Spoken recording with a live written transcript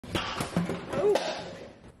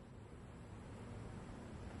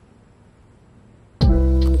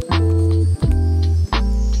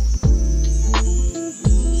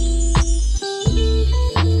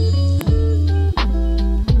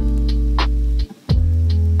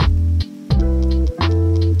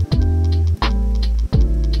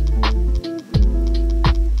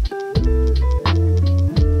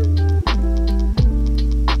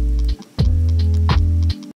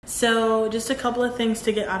a couple of things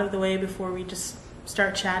to get out of the way before we just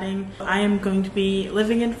start chatting. I am going to be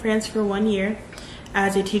living in France for 1 year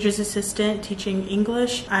as a teacher's assistant teaching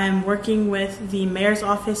English. I am working with the mayor's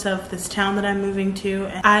office of this town that I'm moving to.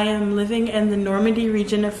 I am living in the Normandy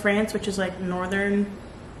region of France, which is like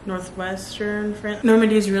northwestern France.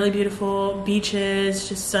 Normandy is really beautiful, beaches,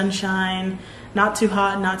 just sunshine, not too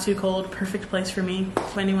hot, not too cold, perfect place for me.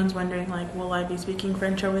 If anyone's wondering, like, will I be speaking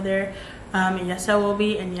French over there? Yes, I will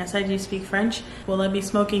be, and yes, I do speak French. Will I be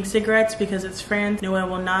smoking cigarettes because it's France? No, I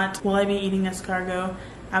will not. Will I be eating escargot?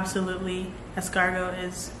 Absolutely. Escargot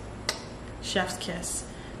is chef's kiss.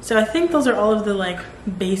 So I think those are all of the like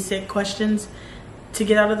basic questions to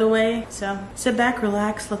get out of the way. So sit back,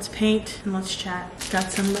 relax, let's paint, and let's chat.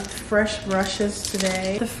 Got some fresh brushes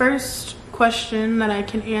today. The first question that I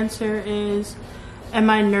can answer is, am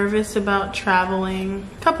I nervous about traveling?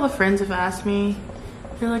 A couple of friends have asked me,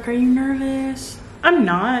 they're like, are you nervous? I'm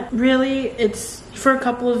not really. It's for a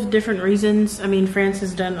couple of different reasons. I mean, France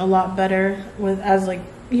has done a lot better with, as like,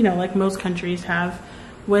 you know, like most countries have,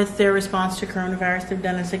 with their response to coronavirus. They've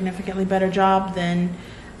done a significantly better job than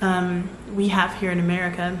we have here in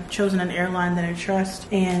America. Chosen an airline that I trust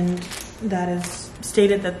and that has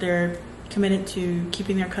stated that they're committed to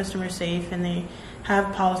keeping their customers safe, and they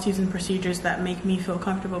have policies and procedures that make me feel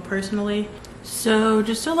comfortable personally. So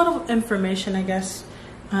just a little information, I guess.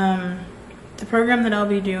 The program that I'll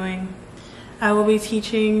be doing, I will be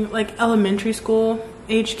teaching like elementary school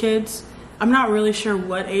age kids. I'm not really sure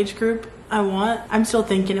what age group I want. I'm still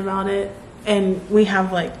thinking about it, and we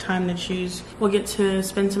have like time to choose. We'll get to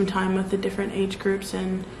spend some time with the different age groups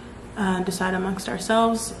and decide amongst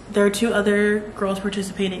ourselves. There are 2 other girls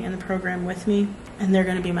participating in the program with me, and they're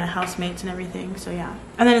gonna be my housemates and everything, so yeah.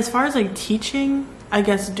 And then as far as like teaching, I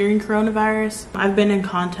guess during coronavirus, I've been in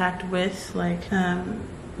contact with like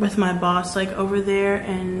with my boss like over there,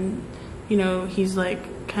 and you know, he's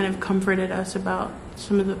like kind of comforted us about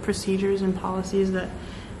some of the procedures and policies that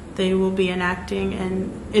they will be enacting, and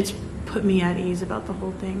it's put me at ease about the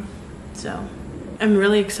whole thing. So I'm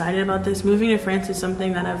really excited about this. Moving to France is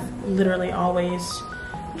something that I've literally always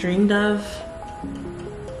dreamed of.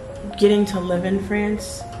 Getting to live in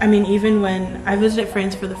France. I mean, even when I visited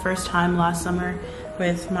France for the first time last summer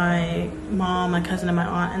with my mom, my cousin, and my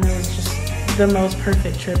aunt, and it was just the most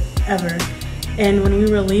perfect trip ever. And when we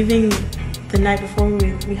were leaving the night before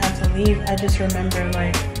we had to leave, I just remember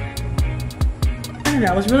like, I don't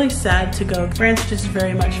know, I was really sad to go. France just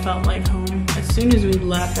very much felt like home. As soon as we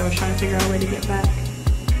left, I was trying to figure out a way to get back.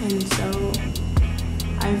 And so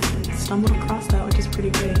I've stumbled across that, which is pretty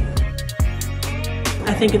great.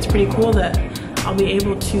 I think it's pretty cool that I'll be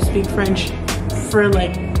able to speak French for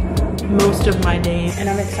like most of my days. And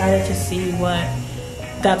I'm excited to see what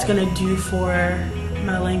that's gonna do for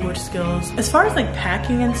my language skills. As far as like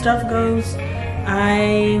packing and stuff goes,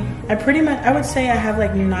 I pretty much, I would say I have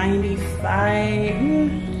like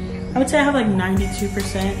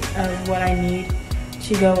 92% of what I need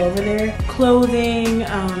to go over there. Clothing,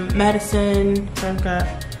 medicine, so I've got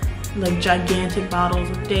like gigantic bottles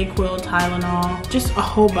of Dayquil, Tylenol, just a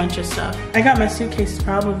whole bunch of stuff. I got my suitcase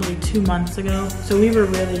probably 2 months ago, so we were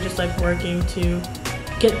really just like working to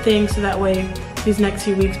get things so that way these next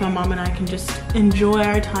few weeks my mom and I can just enjoy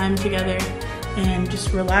our time together and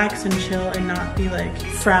just relax and chill and not be like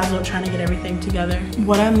frazzled trying to get everything together.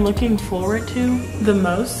 What I'm looking forward to the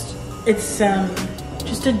most, it's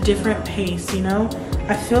just a different pace, you know?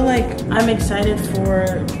 I feel like I'm excited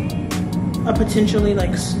for a potentially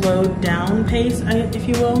like slowed down pace, if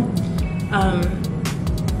you will.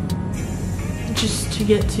 Just to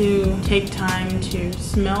get to take time to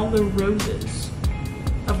smell the roses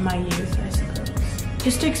of my youth, I suppose.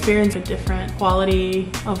 Just to experience a different quality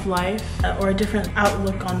of life or a different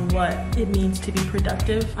outlook on what it means to be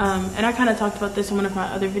productive. And I kind of talked about this in one of my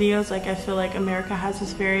other videos. Like, I feel like America has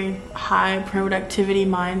this very high productivity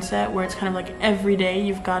mindset where it's kind of like every day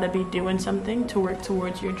you've got to be doing something to work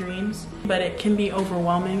towards your dreams, but it can be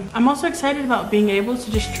overwhelming. I'm also excited about being able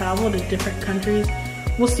to just travel to different countries.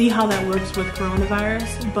 We'll see how that works with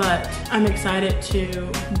coronavirus, but I'm excited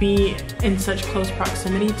to be in such close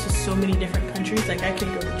proximity to so many different countries. Like, I could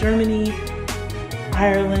go to Germany,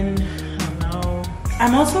 Ireland, I don't know.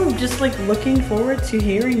 I'm also just like looking forward to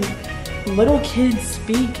hearing little kids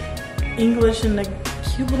speak English in a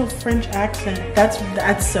cute little French accent.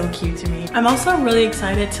 That's so cute to me. I'm also really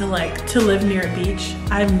excited to live near a beach.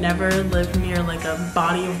 I've never lived near like a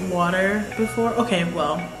body of water before. Okay,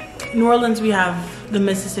 well, New Orleans, we have the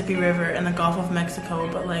Mississippi River and the Gulf of Mexico,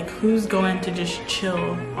 but like, who's going to just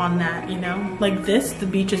chill on that, you know? Like this, the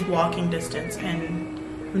beach is walking distance, and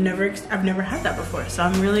I've never had that before. So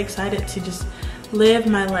I'm really excited to just live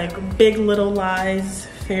my like Big Little Lies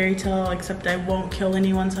fairy tale, except I won't kill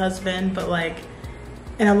anyone's husband, but like,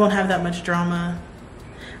 and I won't have that much drama.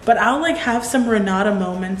 But I'll like have some Renata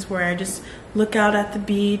moments where I just look out at the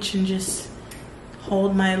beach and just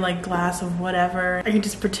hold my like glass of whatever. I can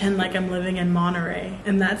just pretend like I'm living in Monterey,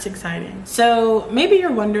 and that's exciting. So maybe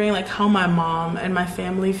you're wondering like how my mom and my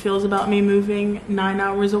family feels about me moving 9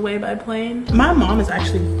 hours away by plane. My mom is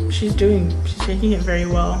actually, she's taking it very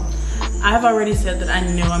well. I've already said that I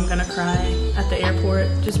know I'm gonna cry at the airport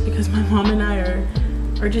just because my mom and I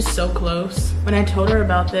are just so close. When I told her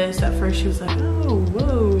about this, at first she was like, oh,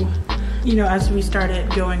 whoa. You know, as we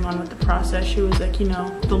started going on with the process, she was like, you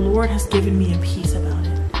know, the Lord has given me a peace about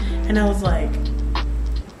it. And I was like,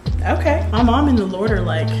 okay. My mom and the Lord are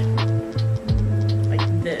like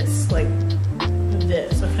this,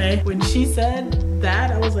 okay? When she said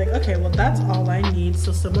that, I was like, okay, well, that's all I need.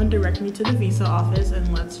 So someone direct me to the visa office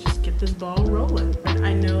and let's just get this ball rolling. And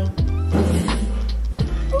I know.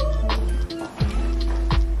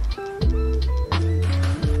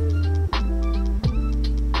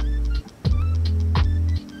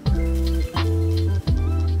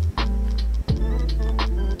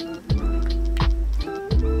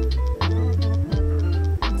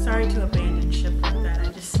 Sorry to abandon ship like that.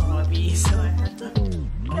 I just saw a bee, so I had to go.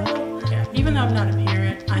 Yeah. Even though I'm not a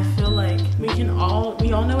parent, I feel like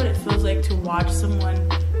we all know what it feels like to watch someone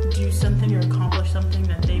do something or accomplish something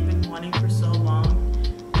that they've been wanting for so long.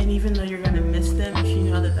 And even though you're gonna miss them, if you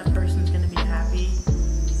know that that person's gonna be happy,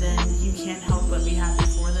 then you can't help but be happy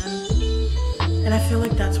for them. And I feel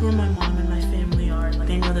like that's where my mom and my family are. Like,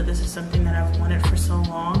 they know that this is something that I've wanted for so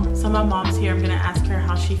long. So my mom's here. I'm gonna ask her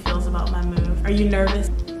how she feels about my move. Are you nervous?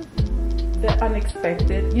 The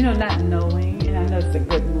unexpected, you know, not knowing, and I know it's a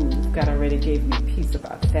good move. God already gave me peace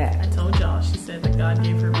about that. I told y'all, she said that God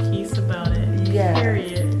gave her peace about it. Yes.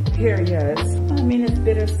 Period. Period. I mean, it's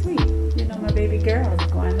bittersweet. You know, my baby girl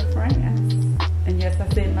is going to France. And yes,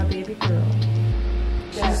 I said my baby girl.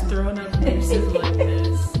 She's throwing up faces like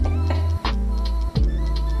this.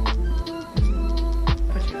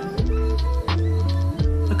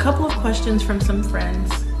 A couple of questions from some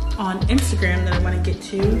friends on Instagram that I want to get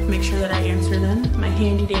to. Make sure that I answer them. My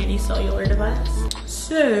handy dandy cellular device.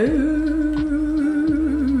 So,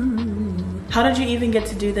 how did you even get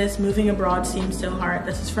to do this? Moving abroad seems so hard.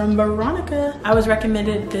 This is from Veronica. I was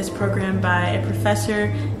recommended this program by a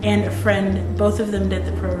professor and a friend. Both of them did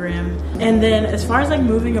the program. And then as far as like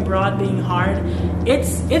moving abroad being hard,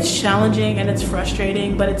 it's challenging and it's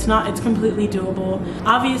frustrating, but it's completely doable.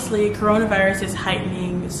 Obviously, coronavirus is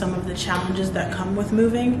heightening some of the challenges that come with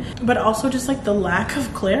moving, but also just like the lack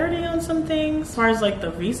of clarity on some things. As far as like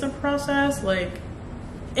the visa process, like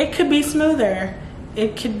it could be smoother.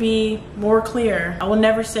 It could be more clear. I will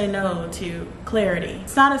never say no to clarity.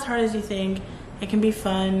 It's not as hard as you think. It can be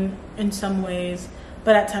fun in some ways,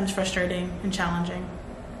 but at times frustrating and challenging.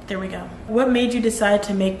 There we go. What made you decide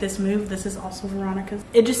to make this move? This is also Veronica's.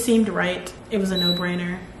 It just seemed right. It was a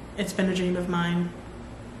no-brainer. It's been a dream of mine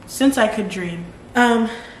since I could dream.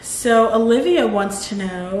 So Olivia wants to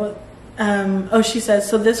know, oh, she says,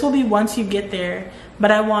 so this will be once you get there,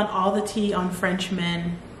 but I want all the tea on French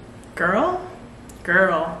men. Girl,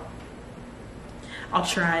 I'll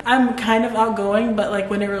try. I'm kind of outgoing, but like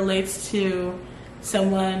when it relates to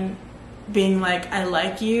someone being like, I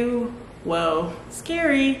like you, whoa,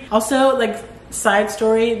 scary. Also, like, side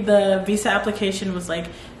story, the visa application was like,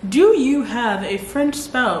 do you have a French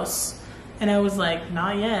spouse? And I was like,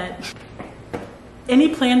 not yet. Any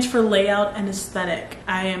plans for layout and aesthetic?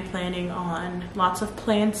 I am planning on lots of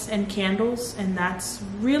plants and candles, and that's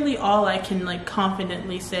really all I can like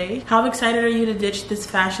confidently say. How excited are you to ditch this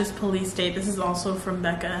fascist police state? This is also from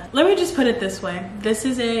Becca. Let me just put it this way. This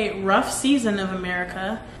is a rough season of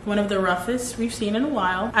America, one of the roughest we've seen in a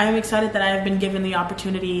while. I am excited that I have been given the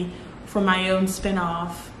opportunity for my own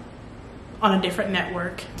spin-off on a different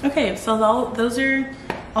network. Okay, so those are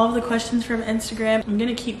all of the questions from Instagram. I'm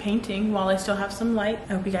gonna keep painting while I still have some light.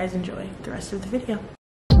 I hope you guys enjoy the rest of the video.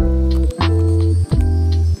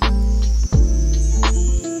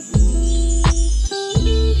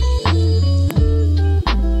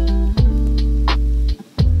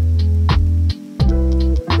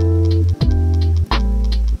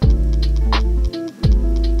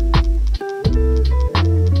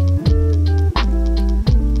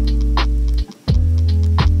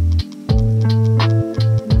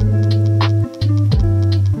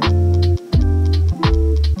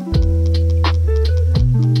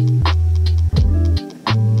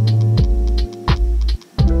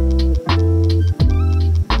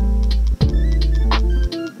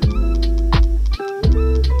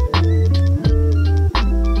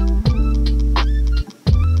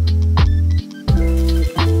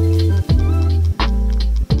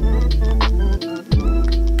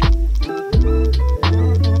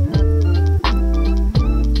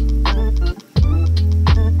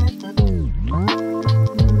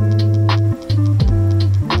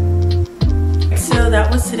 that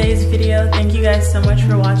was today's video. Thank you guys so much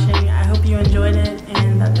for watching. I hope you enjoyed it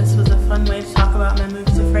and that this was a fun way to talk about my move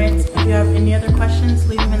to France. If you have any other questions,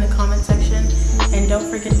 leave them in the comment section. And don't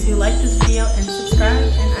forget to like this video and subscribe,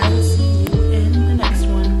 and I will see you